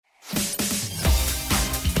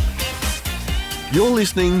You're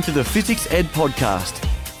listening to the Physics Ed Podcast.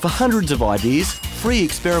 For hundreds of ideas, free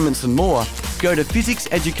experiments and more, go to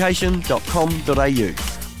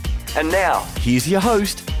physicseducation.com.au. And now, here's your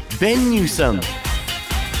host, Ben Newsome.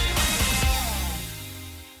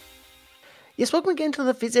 Yes, welcome again to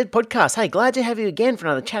the Phys Ed Podcast. Hey, glad to have you again for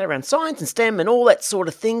another chat around science and STEM and all that sort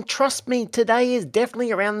of thing. Trust me, today is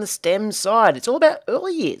definitely around the STEM side. It's all about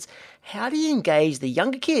early years. How do you engage the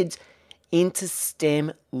younger kids into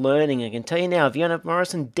STEM learning? I can tell you now, Fiona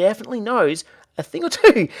Morrison definitely knows a thing or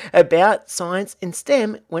two about science and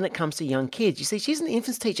STEM when it comes to young kids. You see, she's an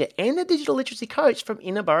infants teacher and a digital literacy coach from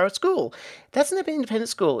Innerborough School. That's an independent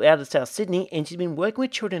school out of South Sydney, and she's been working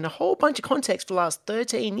with children in a whole bunch of contexts for the last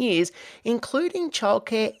 13 years, including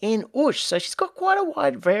childcare and USH. So she's got quite a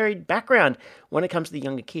wide, varied background when it comes to the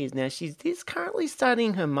younger kids. Now, she is currently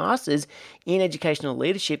studying her master's in educational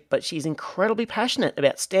leadership, but she's incredibly passionate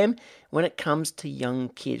about STEM when it comes to young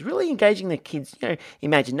kids, really engaging the kids'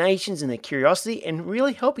 imaginations and their curiosity and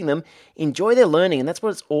really helping them enjoy their learning. And that's what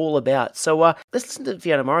it's all about. So let's listen to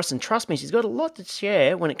Fiona Morrison. Trust me, she's got a lot to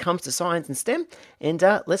share when it comes to science and STEM. And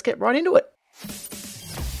let's get right into it.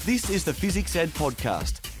 This is the Physics Ed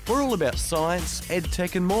Podcast. We're all about science, ed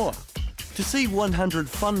tech and more. To see 100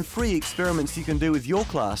 fun free experiments you can do with your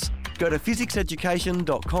class, go to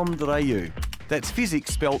physicseducation.com.au. That's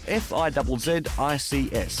physics spelled F-I-Z-Z-I-C-S.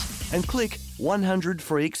 And click 100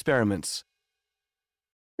 free experiments.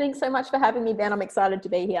 Thanks so much for having me, Ben. I'm excited to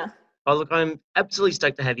be here. Oh, look, I'm absolutely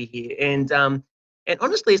stoked to have you here. And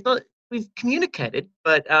honestly, it's not, we've communicated,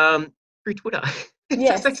 but through Twitter.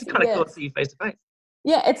 Yes, It's actually kind of cool to see you face to face.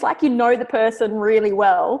 Yeah, it's like you know the person really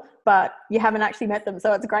well, but you haven't actually met them.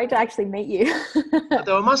 So it's great to actually meet you.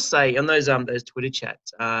 Although I must say, on those Twitter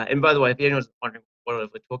chats, and by the way, if anyone's wondering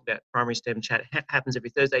what we talk about, primary STEM chat happens every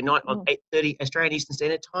Thursday night on 8:30 Australian Eastern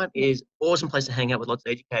Standard Time. It is an awesome place to hang out with lots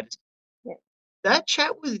of educators. Yeah. That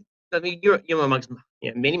chat with, I mean, you're amongst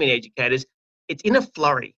many educators. It's in a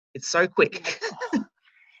flurry. It's so quick.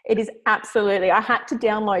 It is absolutely. I had to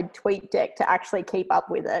download TweetDeck to actually keep up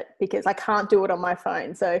with it because I can't do it on my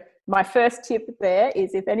phone. So my first tip there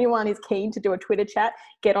is if anyone is keen to do a Twitter chat,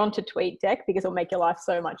 get onto TweetDeck because it'll make your life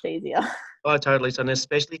so much easier. Oh, totally. So, and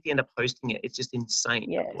especially if you end up posting it, it's just insane.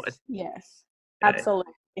 Yes,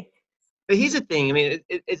 absolutely. But here's the thing. I mean,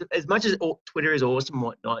 as much as Twitter is awesome and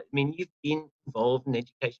whatnot, I mean, you've been involved in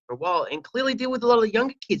education for a while and clearly deal with a lot of the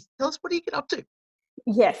younger kids. Tell us, what do you get up to?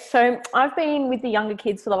 Yes, so I've been with the younger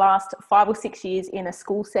kids for the last 5 or 6 years in a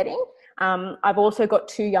school setting. I've also got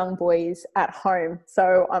 2 young boys at home,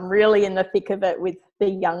 so I'm really in the thick of it with the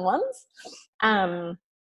young ones.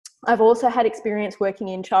 I've also had experience working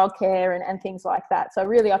in childcare and things like that. So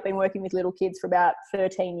really I've been working with little kids for about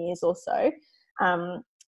 13 years or so.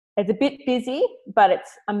 It's a bit busy, but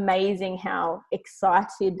it's amazing how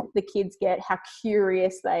excited the kids get, how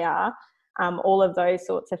curious they are. All of those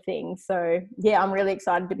sorts of things. So yeah, I'm really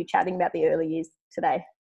excited to be chatting about the early years today.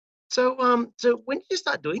 So when did you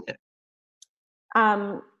start doing it?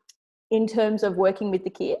 In terms of working with the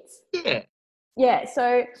kids? Yeah.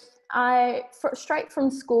 So straight from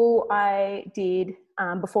school, I did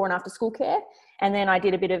before and after school care. And then I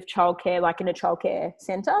did a bit of childcare, like in a childcare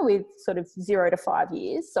centre with sort of 0 to 5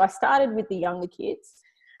 years. So I started with the younger kids.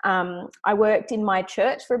 I worked in my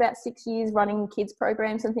church for about 6 years running kids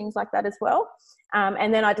programs and things like that as well.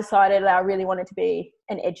 And then I decided I really wanted to be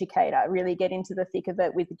an educator, really get into the thick of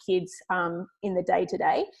it with the kids in the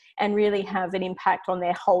day-to-day and really have an impact on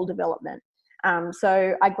their whole development.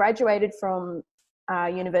 So I graduated from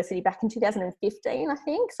university back in 2015, I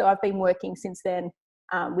think. So I've been working since then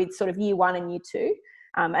with sort of year 1 and year 2,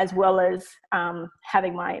 as well as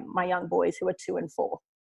having my young boys who are 2 and 4.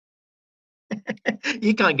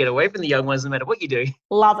 You can't get away from the young ones no matter what you do.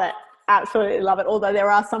 Love it. Absolutely love it. Although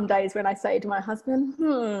there are some days when I say to my husband,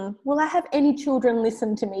 will I have any children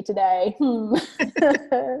listen to me today?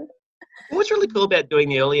 What's really cool about doing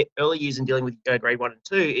the early years and dealing with grade 1 and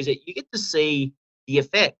 2 is that you get to see the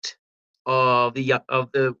effect of the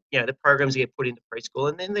programs that get put into preschool,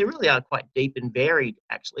 and then they really are quite deep and varied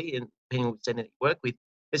actually, and depending on what setting that you work with.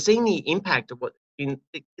 But seeing the impact of what the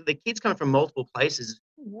kids come from multiple places.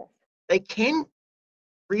 Yes. They can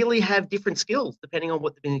really have different skills depending on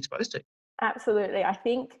what they've been exposed to. Absolutely. I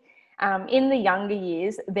think in the younger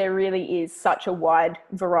years, there really is such a wide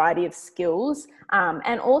variety of skills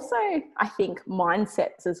and also, I think,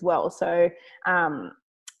 mindsets as well. So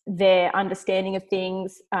their understanding of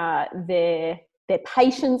things, their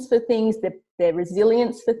patience for things, their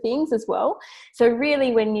resilience for things as well. So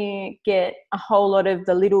really when you get a whole lot of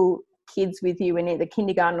the little kids with you in either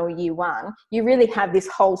kindergarten or year 1, you really have this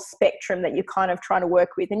whole spectrum that you're kind of trying to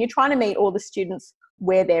work with, and you're trying to meet all the students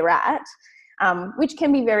where they're at. which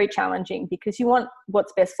can be very challenging because you want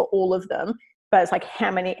what's best for all of them. But it's like,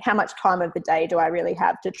 how much time of the day do I really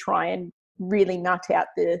have to try and really nut out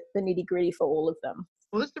the nitty gritty for all of them?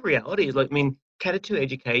 Well, that's the reality. Is like, I mean, Cater 2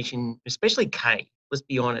 education, especially K, let's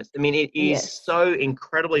be honest. I mean, it is Yes. so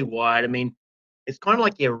incredibly wide. I mean, it's kind of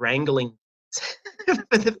like you're wrangling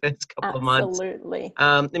for the first couple of months. Absolutely.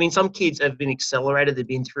 I mean, some kids have been accelerated. They've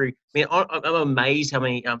been through. I mean, I'm amazed how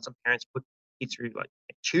many some parents put kids through like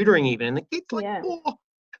tutoring even, and the kids like Yeah.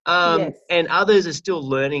 4. Yes. And others are still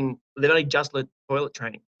learning. They've only just learned toilet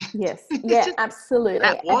training. Yes. It's Yeah, just absolutely.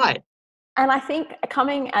 that wide. And I think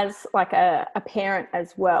coming as like a parent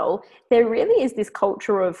as well, there really is this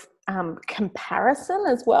culture of comparison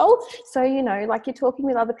as well. So, you know, like you're talking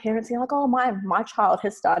with other parents and you're like, oh, my child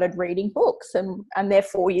has started reading books and they're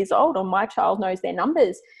 4 years old, or my child knows their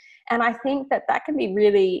numbers. And I think that can be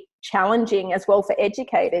really challenging as well for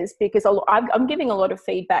educators, because I'm giving a lot of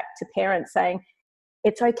feedback to parents saying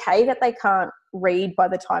it's okay that they can't read by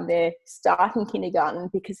the time they're starting kindergarten,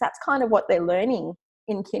 because that's kind of what they're learning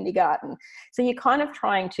in kindergarten. So you're kind of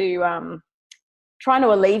trying to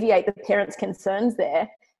alleviate the parents' concerns there,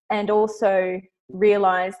 and also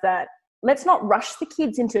realize that let's not rush the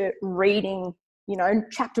kids into reading, you know,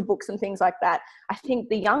 chapter books and things like that. I think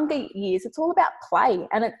the younger years, it's all about play,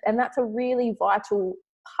 and that's a really vital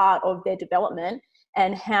part of their development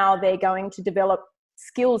and how they're going to develop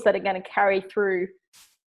skills that are going to carry through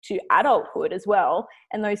to adulthood as well.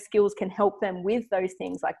 And those skills can help them with those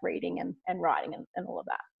things like reading and writing and all of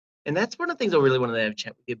that. And that's one of the things I really wanted to have a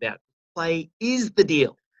chat with you about. Play is the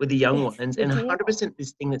deal with the young It's ones, the and deal. 100%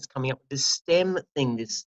 this thing that's coming up, this STEM thing,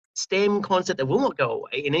 this STEM concept that will not go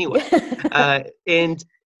away in any way. And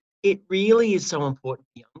it really is so important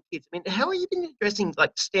for young kids. I mean, how have you been addressing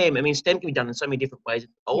like STEM? I mean, STEM can be done in so many different ways in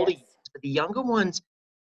the older Yes. years, but the younger ones,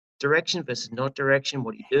 direction versus not direction,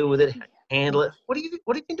 what do you do with it? How do you handle it? What have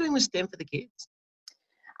you been doing with STEM for the kids?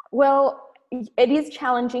 Well, it is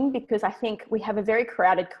challenging because I think we have a very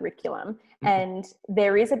crowded curriculum, and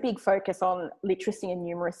there is a big focus on literacy and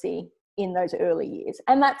numeracy in those early years.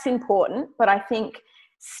 And that's important, but I think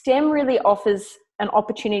STEM really offers an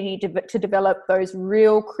opportunity to develop those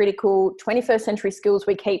real critical 21st century skills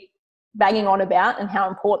we keep banging on about and how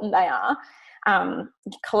important they are.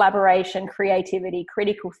 Collaboration, creativity,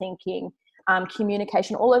 critical thinking,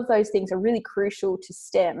 communication, all of those things are really crucial to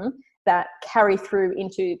STEM that carry through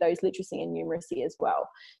into those literacy and numeracy as well.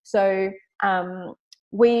 So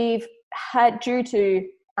we've had, due to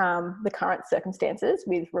the current circumstances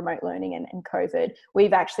with remote learning and COVID,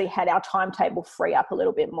 we've actually had our timetable free up a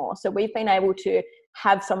little bit more. So we've been able to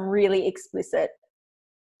have some really explicit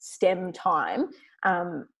STEM time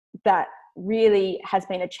that really has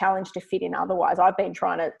been a challenge to fit in otherwise. I've been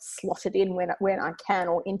trying to slot it in when I can,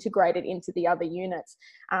 or integrate it into the other units,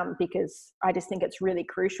 because I just think it's really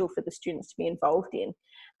crucial for the students to be involved in.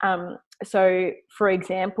 So, for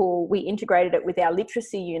example, we integrated it with our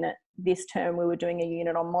literacy unit this term. We were doing a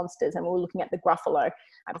unit on monsters, and we were looking at the Gruffalo,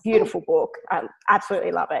 a beautiful book. I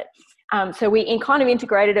absolutely love it. So we kind of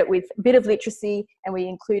integrated it with a bit of literacy, and we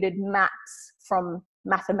included maps from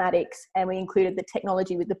mathematics, and we included the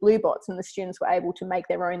technology with the blue bots, and the students were able to make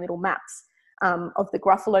their own little maps of the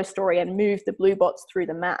Gruffalo story and move the blue bots through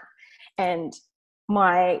the map. And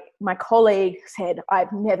my colleague said,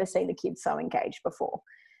 I've never seen the kids so engaged before.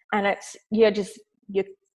 And it's, you're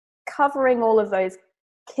covering all of those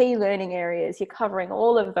key learning areas, you're covering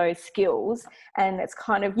all of those skills, and it's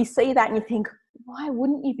kind of, you see that and you think, why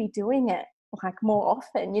wouldn't you be doing it like more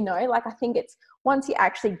often? You know, like I think it's, once you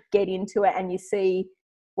actually get into it and you see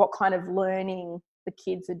what kind of learning the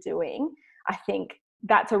kids are doing, I think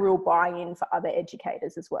that's a real buy-in for other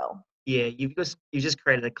educators as well. Yeah, you just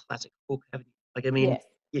created a classic book, haven't you? Like, I mean,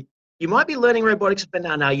 Yes. you might be learning robotics, but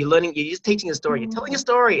no, you're just teaching a story. You're telling a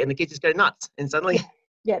story, and the kids just go nuts, and suddenly.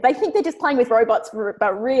 Yeah, they think they're just playing with robots,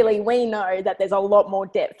 but really we know that there's a lot more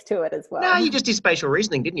depth to it as well. No, you just did spatial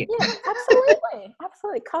reasoning, didn't you? Yeah,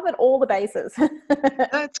 absolutely. Covered all the bases.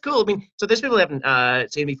 That's cool. I mean, so those people who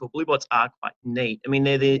haven't seen before, blue bots are quite neat. I mean,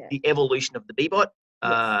 they're the evolution of the B-bot.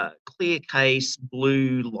 Yes. Clear case,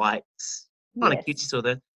 blue lights, kind of cutesy sort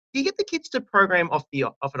of. Do you get the kids to program off an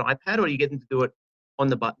iPad, or do you get them to do it on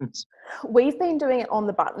the buttons? We've been doing it on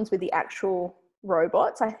the buttons with the actual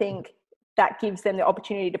robots. I think that gives them the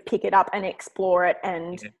opportunity to pick it up and explore it,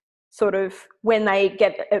 and sort of when they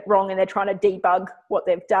get it wrong and they're trying to debug what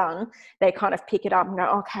they've done, they kind of pick it up and go,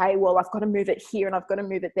 okay, well, I've got to move it here and I've got to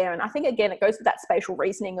move it there. And I think, again, it goes to that spatial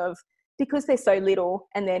reasoning of, because they're so little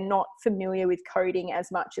and they're not familiar with coding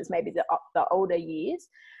as much as maybe the older years,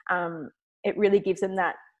 it really gives them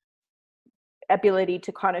that ability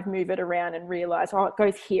to kind of move it around and realize, oh, it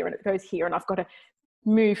goes here and it goes here and I've got to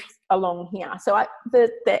move along here. So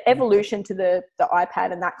the evolution to the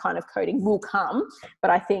iPad and that kind of coding will come, but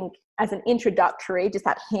I think as an introductory, just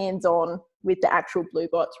that hands-on with the actual blue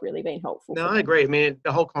bot's really been helpful. No, I agree. I mean,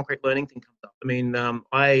 the whole concrete learning thing comes up. I mean,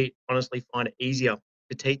 I honestly find it easier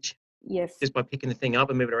to teach just by picking the thing up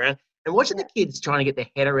and moving around and watching the kids trying to get their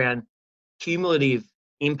head around cumulative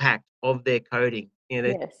impact of their coding. You know,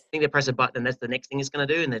 they think they press a button and that's the next thing it's going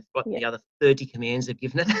to do, and they've got the other 30 commands they've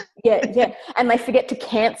given it. And they forget to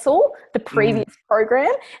cancel the previous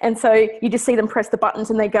program, and so you just see them press the buttons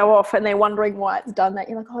and they go off and they're wondering why it's done that.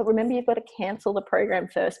 You're like, oh, remember you've got to cancel the program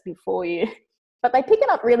first before you. But they pick it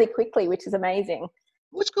up really quickly, which is amazing.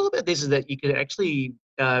 What's cool about this is that you could actually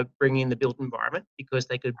bring in the built environment, because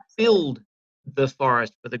they could build the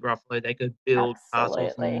forest for the Gruffalo. They could build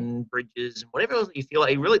castles and bridges and whatever else you feel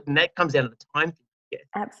like. And that comes down to the time thing.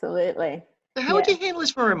 Absolutely. So how would you handle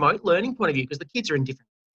this from a remote learning point of view? Because the kids are in different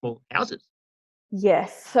small houses.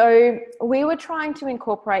 Yes. So we were trying to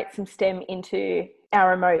incorporate some STEM into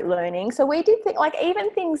our remote learning. So we did even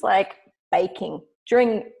things like baking.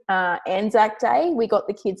 During Anzac Day, we got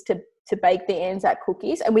the kids to bake the Anzac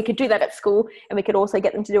cookies, and we could do that at school, and we could also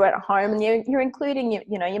get them to do it at home. And you're including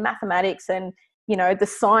your mathematics and the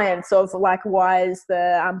science of like, why is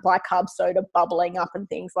the bicarb soda bubbling up and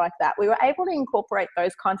things like that. We were able to incorporate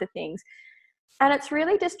those kinds of things. And it's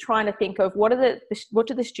really just trying to think of what do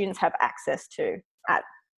the students have access to at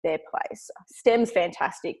their place. STEM's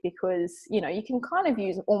fantastic because, you can kind of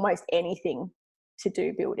use almost anything to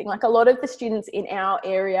do building. Like a lot of the students in our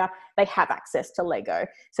area, they have access to Lego.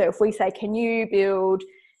 So if we say, can you build,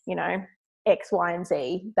 X, Y, and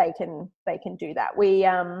Z, they can do that.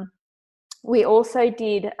 We also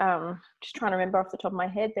did, just trying to remember off the top of my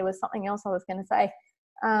head, there was something else I was going to say.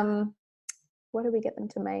 What did we get them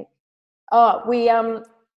to make? Oh, we,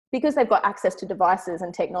 because they've got access to devices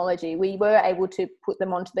and technology, we were able to put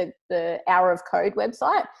them onto the Hour of Code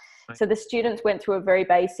website. Right. So the students went through a very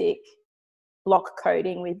basic block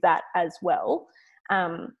coding with that as well.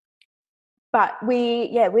 But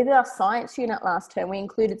with our science unit last term, we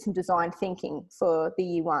included some design thinking for the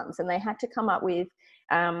year ones, and they had to come up with,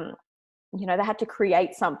 they had to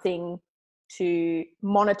create something to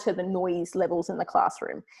monitor the noise levels in the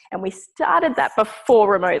classroom. And we started that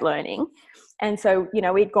before remote learning. And so,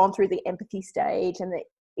 we'd gone through the empathy stage and the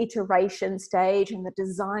iteration stage and the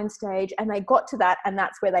design stage, and they got to that, and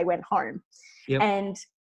that's where they went home. Yep. And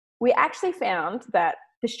we actually found that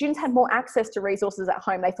the students had more access to resources at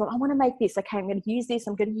home. They thought, I want to make this. Okay, I'm going to use this.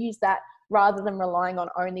 I'm going to use that, rather than relying on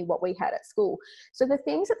only what we had at school. So the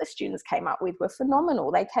things that the students came up with were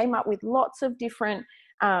phenomenal. They came up with lots of different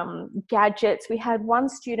gadgets. We had one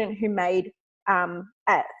student who made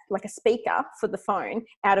like a speaker for the phone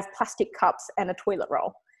out of plastic cups and a toilet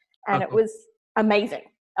roll. And it was amazing.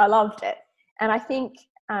 I loved it. And I think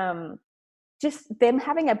just them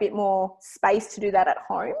having a bit more space to do that at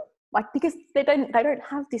home, because they don't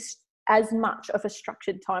have this as much of a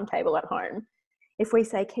structured timetable at home. If we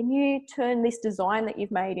say, can you turn this design that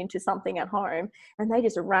you've made into something at home? And they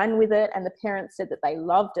just ran with it. And the parents said that they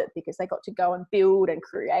loved it because they got to go and build and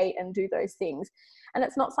create and do those things. And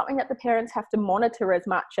it's not something that the parents have to monitor as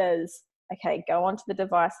much as, okay, go onto the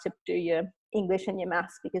device to do your English and your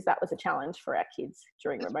maths, because that was a challenge for our kids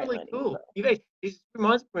during remote learning. Cool. It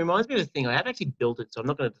reminds me of a thing. I haven't actually built it, so I'm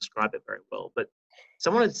not going to describe it very well. But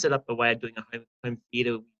someone had set up a way of doing a home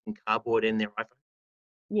theater using cardboard in their iPhone.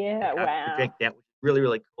 Yeah, wow. Project out, which is really,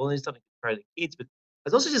 really cool. And it's something to throw the kids. But I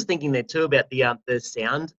was also just thinking there too about the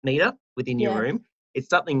sound meter within your room. It's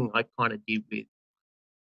something I kind of did with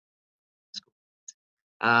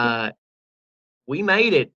school. We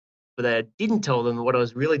made it, but I didn't tell them what I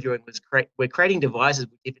was really doing was we're creating devices.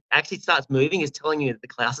 If it actually starts moving, it's telling you that the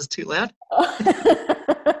class is too loud.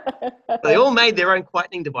 They all made their own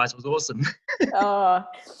quietening device. It was awesome.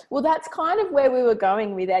 Well, that's kind of where we were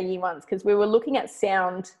going with our year ones, because we were looking at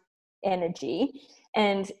sound energy,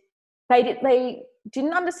 and they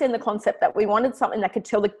didn't understand the concept that we wanted something that could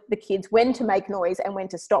tell the kids when to make noise and when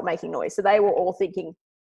to stop making noise. So they were all thinking,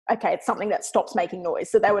 okay, it's something that stops making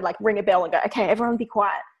noise. So they would ring a bell and go, okay, everyone be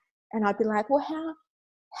quiet. And I'd be like, well,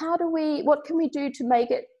 what can we do to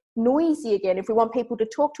make it noisy again if we want people to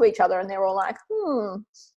talk to each other? And they're all like,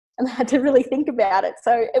 and they had to really think about it.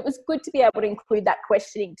 So it was good to be able to include that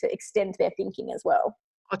questioning to extend their thinking as well.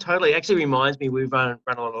 Oh, totally. It actually reminds me, we've run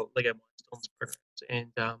a lot of Lego Mindstorms programs,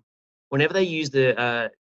 and whenever they use the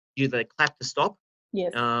clap to stop,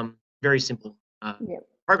 yes, very simple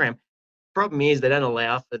program, problem is they don't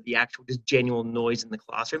allow for the actual just genuine noise in the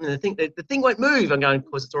classroom, and the thing won't move. I'm going, of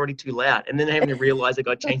course, it's already too loud, and then having to realise they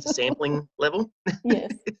got to change the sampling level.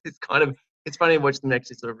 Yes. It's funny to watch them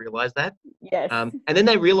actually sort of realise that. Yes. And then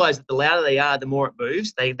they realise that the louder they are, the more it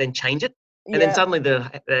moves. They then change it, and then suddenly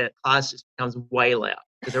the class just becomes way loud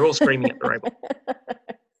because they're all screaming at the robot.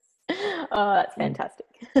 Oh, that's fantastic.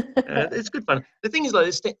 It's good fun. The thing is, though,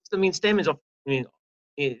 STEM is often,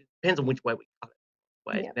 it depends on which way we cut it.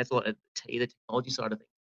 That's a lot of the technology side of things.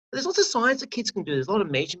 But there's lots of science that kids can do. There's a lot of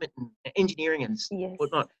measurement and engineering and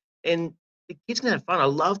whatnot. And the kids can have fun. I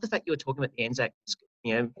love the fact you were talking about the Anzac biscuit.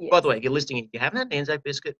 By the way, if you're listening, if you haven't had an Anzac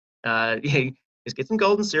biscuit, just get some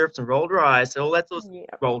golden syrup, some rolled rice, all that sort of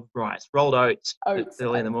rolled oats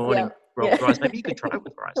early in the morning. Rolled rice. Maybe you could try it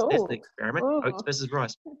with rice. There's the experiment. Oats versus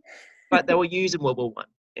rice. But they were used in World War I,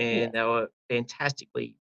 and they were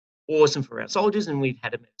fantastically awesome for our soldiers, and we've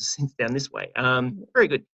had them since down this way. Very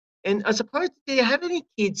good. And I suppose, do you have any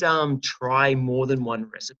kids try more than one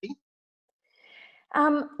recipe?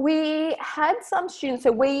 We had some students,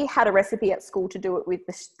 so we had a recipe at school to do it with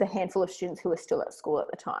the handful of students who were still at school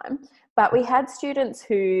at the time. But we had students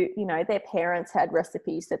who, their parents had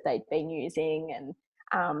recipes that they'd been using,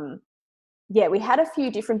 and we had a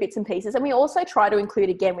few different bits and pieces. And we also try to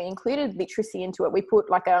include, we included literacy into it. We put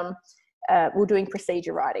we're doing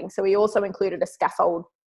procedure writing. So we also included a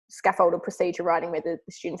scaffolded procedure writing where the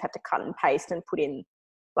students had to cut and paste and put in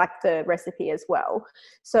like the recipe as well.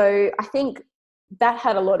 So I think that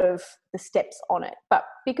had a lot of the steps on it. But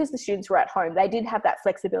because the students were at home, they did have that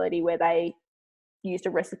flexibility where they used a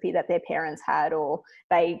recipe that their parents had, or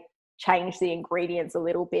they changed the ingredients a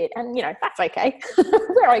little bit. And, that's okay.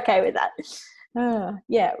 We're okay with that.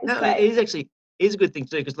 It was great. It is a good thing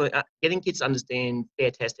too, because getting kids to understand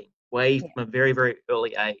fair testing from a very, very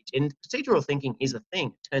early age. And procedural thinking is a thing.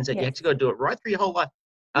 It turns out you actually got to do it right through your whole life.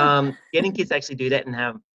 Getting kids to actually do that and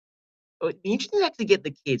have, it'd be interesting to actually get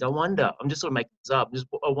the kids. I wonder, I'm just sort of making this up.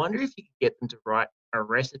 I wonder if you could get them to write a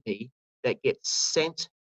recipe that gets sent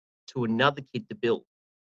to another kid to build.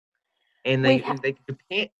 And they could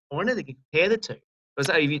compare, I wonder if they could compare the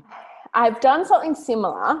two. I've done something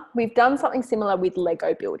similar. We've done something similar with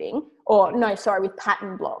Lego building, with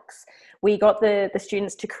pattern blocks. We got the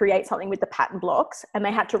students to create something with the pattern blocks, and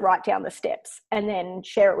they had to write down the steps and then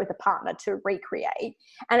share it with a partner to recreate.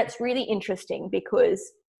 And it's really interesting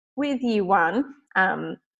because with year one,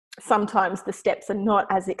 sometimes the steps are not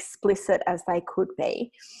as explicit as they could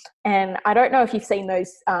be. And I don't know if you've seen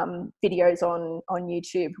those videos on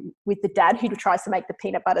YouTube with the dad who tries to make the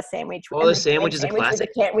peanut butter sandwich. Oh, the sandwich is a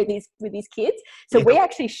classic. With his kids. So we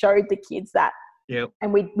actually showed the kids that. Yeah.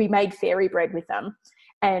 And we made fairy bread with them.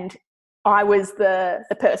 And I was the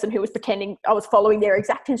person who was pretending I was following their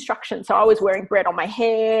exact instructions. So I was wearing bread on my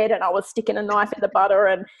head, and I was sticking a knife in the butter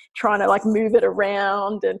and trying to move it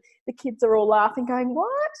around. And the kids are all laughing, going,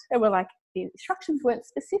 "What?" And we're like, the instructions weren't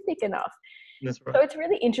specific enough. That's right. So it's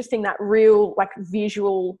really interesting, that real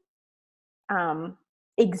visual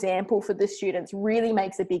example for the students really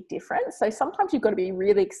makes a big difference. So sometimes you've got to be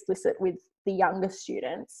really explicit with the younger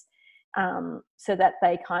students so that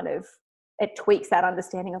they it tweaks that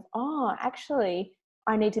understanding of, actually,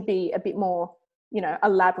 I need to be a bit more,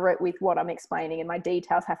 elaborate with what I'm explaining, and my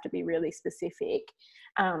details have to be really specific.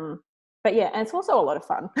 And it's also a lot of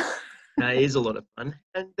fun. It is a lot of fun.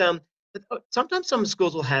 And sometimes some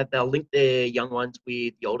schools they'll link their young ones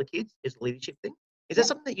with the older kids as a leadership thing. Is that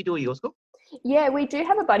something that you do at your school? Yeah, we do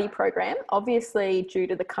have a buddy program. Obviously, due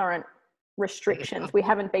to the current restrictions, we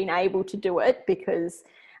haven't been able to do it because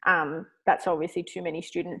that's obviously too many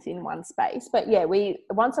students in one space. But we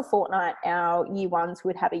once a fortnight, our year ones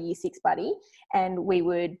would have a year 6 buddy, and we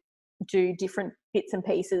would do different bits and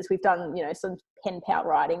pieces. We've done, some pen pal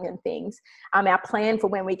writing and things. Our plan for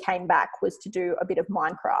when we came back was to do a bit of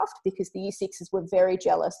Minecraft, because the year 6s were very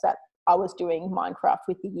jealous that I was doing Minecraft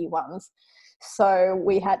with the year 1s. So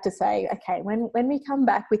we had to say, okay, when we come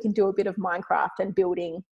back, we can do a bit of Minecraft and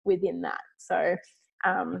building within that. So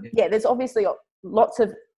there's obviously lots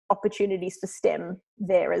of opportunities for STEM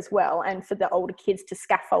there as well, and for the older kids to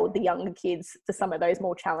scaffold the younger kids for some of those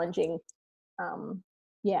more challenging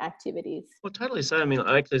activities. Well, totally. So I mean,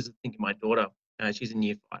 I actually think of my daughter. She's in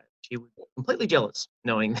year 5. She was completely jealous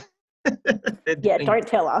knowing don't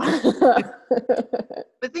tell her.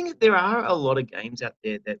 The thing is, there are a lot of games out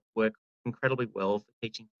there that work incredibly well for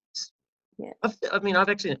teaching kids.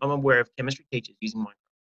 I'm aware of chemistry teachers using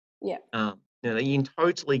Minecraft. They can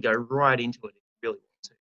totally go right into it if you really want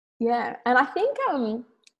to. Yeah, and I think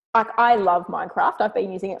I love Minecraft. I've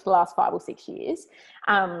been using it for the last 5 or 6 years,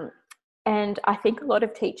 and I think a lot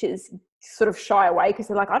of teachers sort of shy away because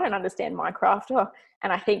they're like, I don't understand Minecraft.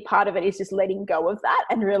 And I think part of it is just letting go of that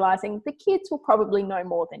and realizing the kids will probably know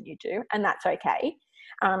more than you do, and that's okay.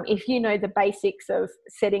 If you know the basics of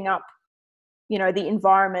setting up, the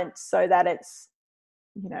environment so that it's,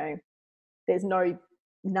 there's no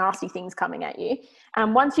nasty things coming at you.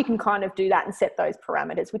 Once you can kind of do that and set those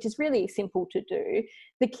parameters, which is really simple to do,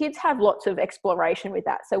 the kids have lots of exploration with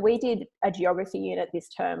that. So we did a geography unit this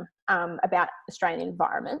term about Australian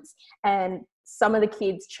environments, and some of the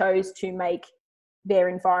kids chose to make their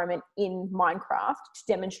environment in Minecraft to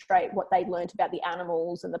demonstrate what they'd learned about the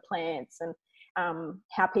animals and the plants and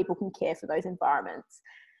how people can care for those environments.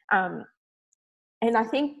 And I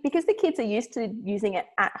think because the kids are used to using it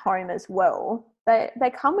at home as well,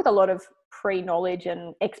 they come with a lot of pre-knowledge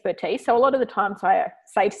and expertise. So a lot of the times I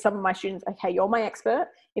say to some of my students, okay, you're my expert.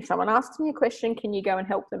 If someone asks me a question, can you go and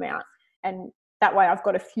help them out? And that way I've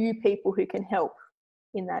got a few people who can help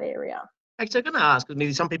in that area. Actually, I'm going to ask, because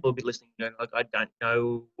maybe some people will be listening, like, I don't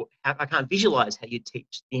know, I can't visualize how you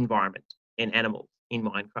teach the environment and animals in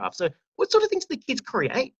Minecraft. So what sort of things do the kids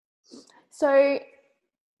create? So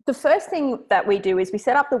the first thing that we do is we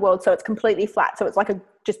set up the world so it's completely flat. So it's like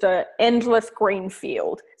just an endless green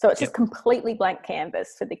field. So it's just completely blank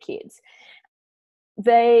canvas for the kids.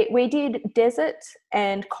 We did desert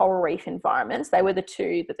and coral reef environments. They were the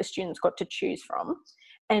two that the students got to choose from.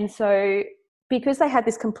 And so because they had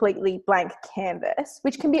this completely blank canvas,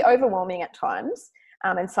 which can be overwhelming at times,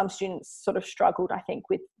 and some students sort of struggled, I think,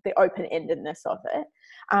 with the open-endedness of it.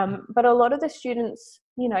 But a lot of the students,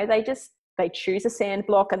 they choose a sand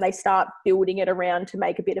block and they start building it around to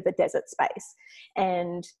make a bit of a desert space.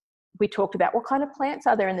 And we talked about what kind of plants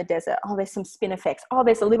are there in the desert. Oh, there's some spinifex. Oh,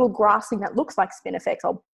 there's a little grass thing that looks like spinifex.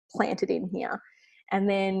 I'll plant it in here. And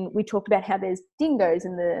then we talked about how there's dingoes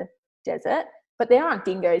in the desert, but there aren't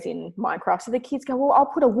dingoes in Minecraft. So the kids go, well, I'll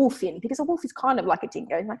put a wolf in because a wolf is kind of like a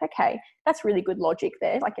dingo. I'm like, okay, that's really good logic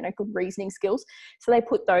there, good reasoning skills. So they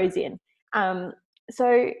put those in.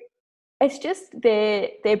 So it's just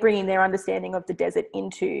they're bringing their understanding of the desert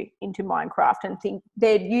into Minecraft, and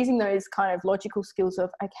they're using those kind of logical skills of,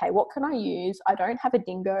 okay, what can I use? I don't have a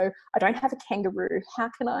dingo. I don't have a kangaroo. How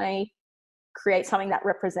can I create something that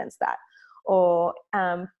represents that? Or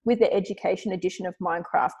with the education edition of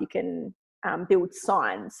Minecraft, you can build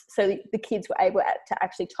signs. So the kids were able to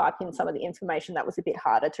actually type in some of the information that was a bit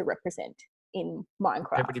harder to represent in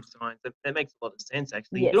Minecraft. Repetitive signs. That makes a lot of sense,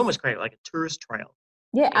 actually. Yes. You could almost create like a tourist trail.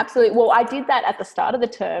 Yeah, absolutely. Well, I did that at the start of the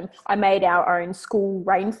term. I made our own school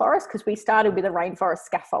rainforest because we started with a rainforest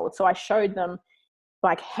scaffold. So I showed them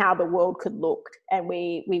how the world could look, and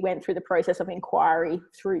we went through the process of inquiry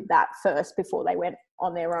through that first before they went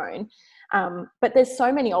on their own. But there's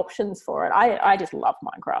so many options for it. I just love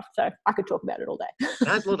Minecraft, so I could talk about it all day.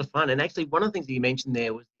 That's a lot of fun. And actually, one of the things that you mentioned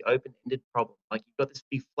there was the open-ended problem. Like, you've got this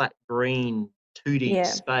big flat green 2D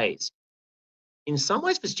space. In some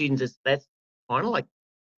ways, for students, that's kind of like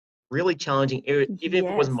really challenging. Even if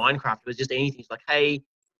it wasn't Minecraft, it was just anything. It's like, hey,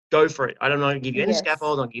 go for it. I don't know, give you any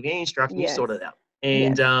scaffold, I'll give you any instruction, you sort it out.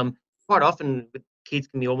 And quite often with kids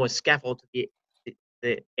can be almost scaffold to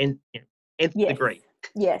the nth degree.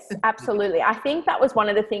 Yes, absolutely. I think that was one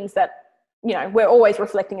of the things that, we're always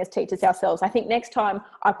reflecting as teachers ourselves. I think next time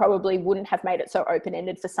I probably wouldn't have made it so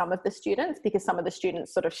open-ended for some of the students because some of the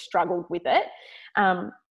students sort of struggled with it.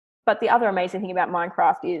 But the other amazing thing about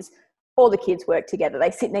Minecraft is all the kids work together.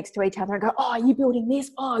 They sit next to each other and go, oh, are you building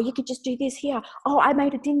this? Oh, you could just do this here. Oh, I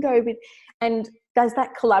made a dingo with, and there's that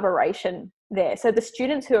collaboration there. So the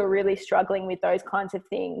students who are really struggling with those kinds of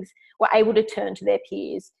things were able to turn to their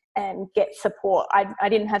peers and get support. I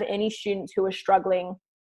didn't have any students who were struggling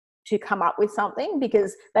to come up with something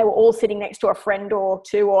because they were all sitting next to a friend or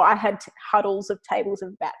two, or I had huddles of tables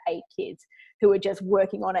of about 8 kids who were just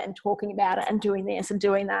working on it and talking about it and doing this and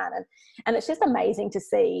doing that. And it's just amazing to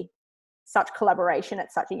see such collaboration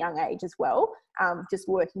at such a young age as well, just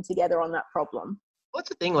working together on that problem. What's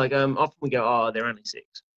the thing? Often we go, oh, they're only 6.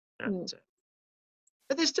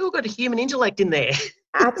 But they've still got a human intellect in there.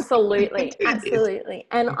 Absolutely.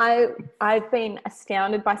 And I've been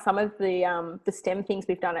astounded by some of the STEM things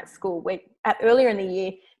we've done at school. Earlier in the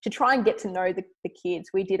year, to try and get to know the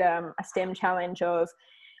kids, we did a STEM challenge of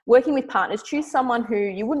working with partners. Choose someone who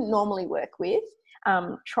you wouldn't normally work with.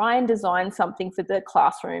 Try and design something for the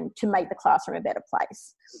classroom to make the classroom a better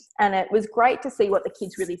place. And it was great to see what the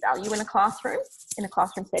kids really value in a classroom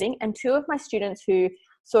setting. And 2 of my students who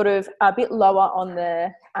sort of are a bit lower on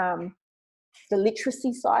the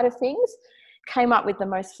literacy side of things came up with the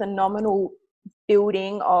most phenomenal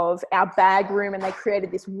building of our bag room, and they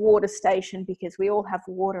created this water station because we all have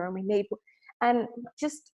water and we need, and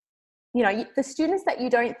just the students that you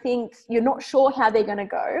don't think, you're not sure how they're going to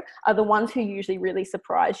go are the ones who usually really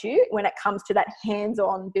surprise you when it comes to that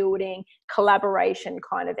hands-on building, collaboration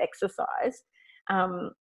kind of exercise.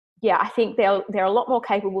 I think they're a lot more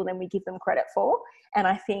capable than we give them credit for. And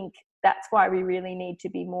I think that's why we really need to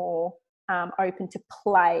be more open to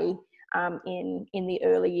play in the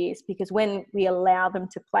early years, because when we allow them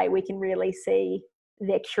to play, we can really see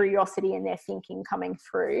their curiosity and their thinking coming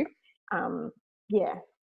through.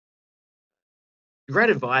 Great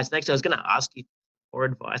advice. And actually, I was going to ask you for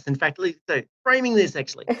advice. In fact, so framing this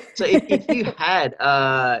actually. So if you had,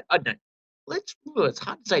 I don't know, it's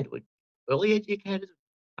hard to say to early educators,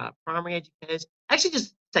 primary educators, actually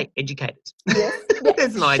just say educators. Yes.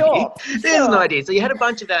 There's an idea. There's an idea. So you had a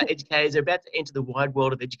bunch of educators about to enter the wide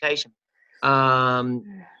world of education.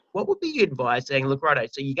 What would be your advice saying, look, righto,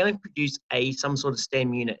 so you're going to produce some sort of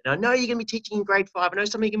STEM unit. And I know you're going to be teaching in grade 5. I know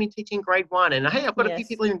some of you are going to be teaching in grade 1. And hey, I've got a few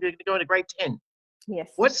people who are going to go into grade 10.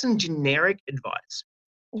 Yes. What's some generic advice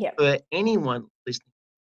for anyone listening,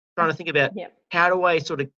 trying to think about how do I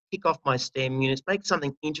sort of kick off my STEM units, make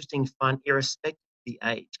something interesting, fun, irrespective of the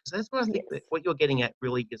age? Because that's what I think that what you're getting at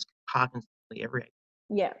really is harkens to every age.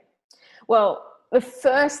 Yeah. Well, the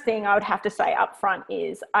first thing I would have to say up front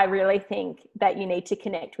is I really think that you need to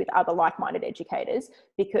connect with other like-minded educators,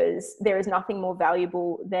 because there is nothing more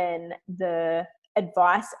valuable than the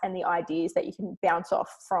advice and the ideas that you can bounce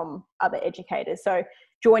off from other educators. So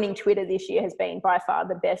joining Twitter this year has been by far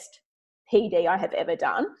the best PD I have ever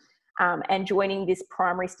done. And joining this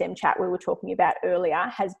primary STEM chat we were talking about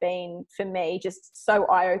earlier has been, for me, just so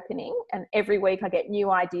eye-opening. And every week I get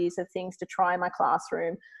new ideas of things to try in my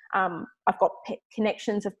classroom. I've got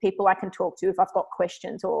connections of people I can talk to if I've got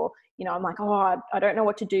questions, or, I'm like, I don't know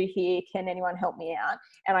what to do here. Can anyone help me out?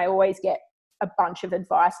 And I always get a bunch of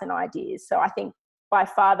advice and ideas. So I think by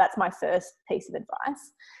far that's my first piece of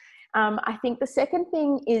advice. I think the second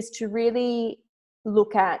thing is to really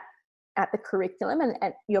look at the curriculum and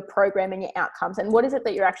at your program and your outcomes, and what is it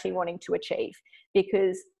that you're actually wanting to achieve.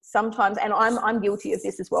 Because sometimes, and I'm guilty of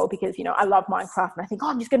this as well, because I love Minecraft and I think,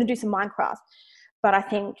 I'm just going to do some Minecraft, but I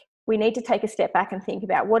think we need to take a step back and think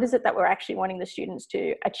about what is it that we're actually wanting the students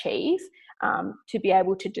to achieve, to be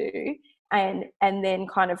able to do, and then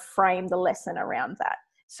kind of frame the lesson around that.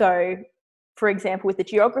 So for example, with the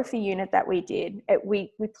geography unit that we did,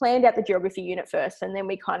 we planned out the geography unit first, and then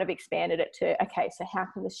we kind of expanded it to, okay, so how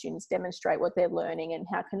can the students demonstrate what they're learning, and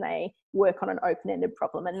how can they work on an open-ended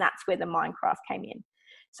problem? And that's where the Minecraft came in.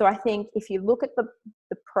 So I think if you look at the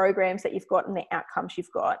programs that you've got and the outcomes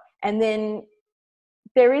you've got, and then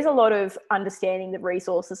there is a lot of understanding the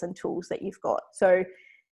resources and tools that you've got. So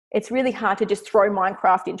it's really hard to just throw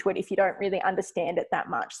Minecraft into it if you don't really understand it that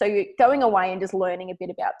much. So you're going away and just learning a bit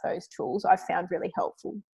about those tools, I've found really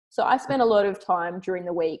helpful. So I spent a lot of time during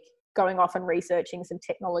the week going off and researching some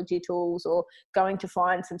technology tools, or going to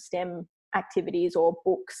find some STEM activities or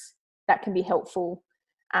books that can be helpful.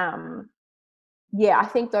 I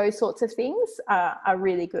think those sorts of things are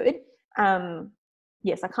really good.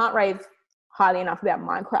 Yes, I can't rave highly enough about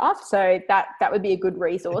Minecraft, so that would be a good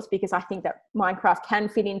resource, because I think that Minecraft can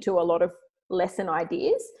fit into a lot of lesson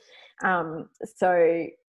ideas. So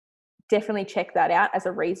definitely check that out as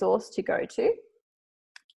a resource to go to.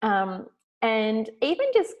 And even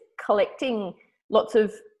just collecting lots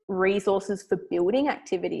of resources for building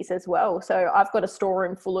activities as well. So I've got a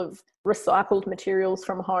storeroom full of recycled materials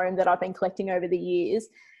from home that I've been collecting over the years.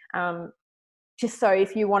 Just so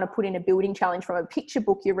if you want to put in a building challenge from a picture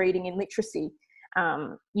book you're reading in literacy,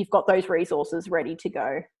 you've got those resources ready to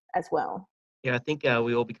go as well. Yeah, I think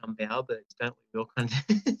we all become bowerbirds, don't we? We all kind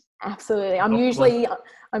of Absolutely. I'm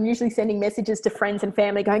usually sending messages to friends and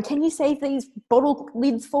family going, can you save these bottle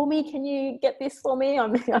lids for me? Can you get this for me?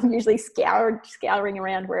 I'm usually scouring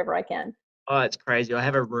around wherever I can. Oh, it's crazy. I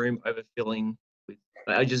have a room overfilling with,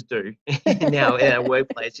 I just do now in our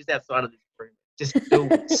workplace, just outside of this room, just filled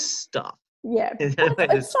with stuff. Yeah,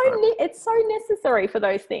 it's so necessary for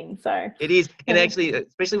those things. So it is, and actually,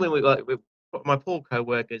 especially when we my poor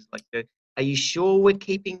co-workers, are you sure we're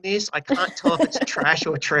keeping this? I can't tell if it's trash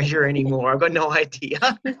or treasure anymore. I've got no idea.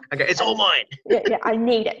 Okay, it's all mine. Yeah, I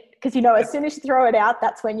need it, because as soon as you throw it out,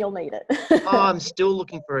 that's when you'll need it. I'm still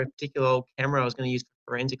looking for a particular old camera I was going to use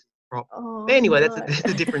for forensics prop. Oh, but anyway, no. that's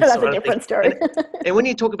a different that's side a different story. And when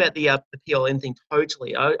you talk about the PLN thing,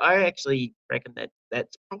 totally, I actually reckon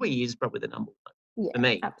that's probably the number one for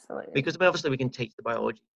me. Absolutely. Because obviously we can teach the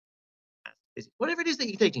biology, whatever it is that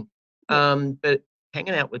you're teaching, but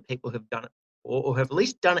hanging out with people who've done it before, or have at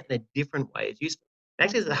least done it in a different way, is useful.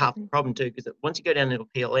 Actually, it's half the problem too, because once you go down into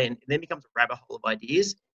PLN, it then becomes a rabbit hole of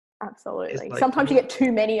ideas. Absolutely. Like, Sometimes you get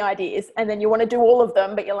too many ideas and then you want to do all of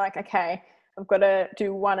them, but you're like, okay, I've got to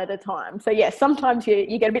do one at a time. So yes, sometimes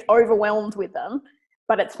you get a bit overwhelmed with them,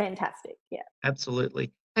 but it's fantastic. Yeah.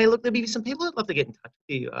 Absolutely. Hey, look, there'll be some people that'd love to get in touch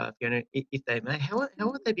with you, Fiona, if they may. How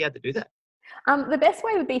would they be able to do that? The best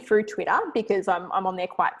way would be through Twitter because I'm on there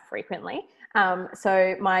quite frequently.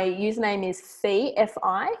 So my username is Fi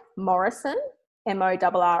Morrison,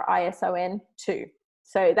 Morrison 2.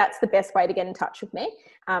 So that's the best way to get in touch with me.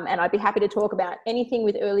 And I'd be happy to talk about anything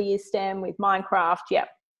with early years STEM, with Minecraft. Yep.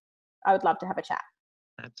 I would love to have a chat.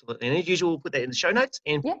 Absolutely. And as usual, we'll put that in the show notes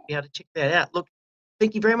and Yep. be able to check that out. Look,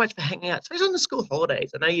 thank you very much for hanging out, especially on the school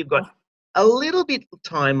holidays. I know you've got a little bit of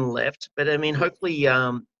time left, but I mean, hopefully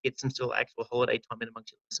get some still actual holiday time in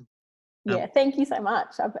amongst you. Yeah, thank you so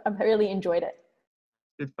much. I've really enjoyed it.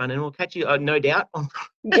 Good fun. And we'll catch you, no doubt.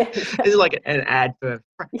 Yeah. This is like an ad for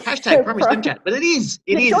hashtag Primary STEM Chat, but it is.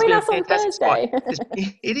 Join us a on fantastic Thursday. spot.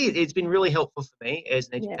 It is. It's been really helpful for me as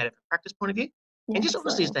an educator from a practice point of view, and just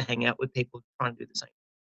honestly just to hang out with people trying to do the same.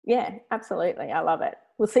 Yeah, absolutely. I love it.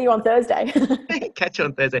 We'll see you on Thursday. Catch you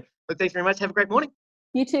on Thursday. Look, thanks very much. Have a great morning.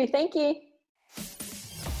 You too. Thank you.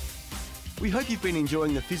 We hope you've been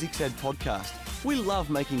enjoying the Physics Ed podcast. We love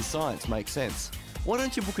making science make sense. Why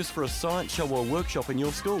don't you book us for a science show or workshop in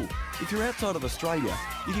your school? If you're outside of Australia,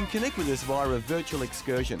 you can connect with us via a virtual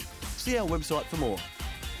excursion. See our website for more.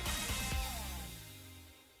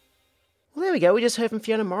 Well, there we go. We just heard from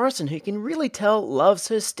Fiona Morrison, who can really tell loves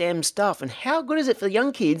her STEM stuff. And how good is it for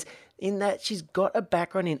young kids in that she's got a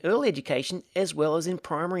background in early education as well as in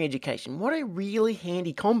primary education. What a really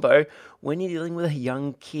handy combo when you're dealing with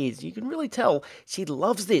young kids. You can really tell she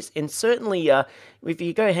loves this. And certainly if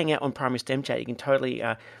you go hang out on Primary STEM Chat, you can totally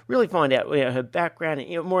really find out her background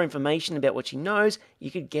and more information about what she knows. You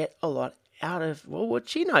could get a lot out of what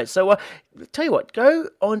she knows. So tell you what, go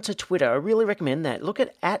onto Twitter. I really recommend that. Look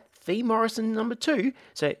at @FeeMorrison2.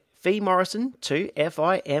 So FeeMorrison2,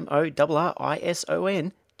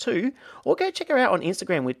 FIMORRISON 2, or go check her out on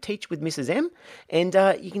Instagram with Teach with Mrs. M, and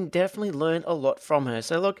you can definitely learn a lot from her.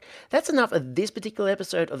 So look, that's enough of this particular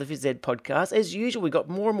episode of the Phys Ed podcast. As usual, we've got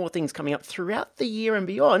more and more things coming up throughout the year and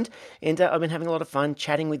beyond, and I've been having a lot of fun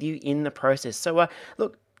chatting with you in the process. So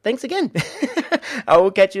look, thanks again. I will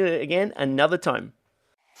catch you again another time.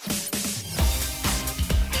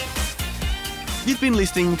 You've been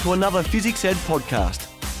listening to another Physics Ed podcast.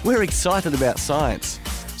 We're excited about science.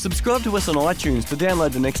 Subscribe to us on iTunes to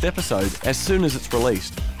download the next episode as soon as it's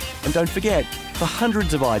released. And don't forget, for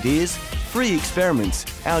hundreds of ideas, free experiments,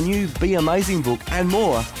 our new Be Amazing book and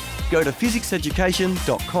more, go to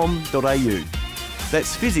physicseducation.com.au.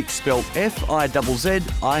 That's physics spelled FIZZICS.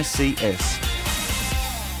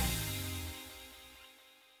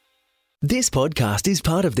 This podcast is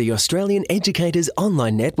part of the Australian Educators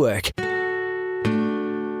Online Network.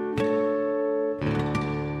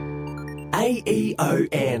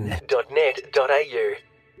 aeon.net.au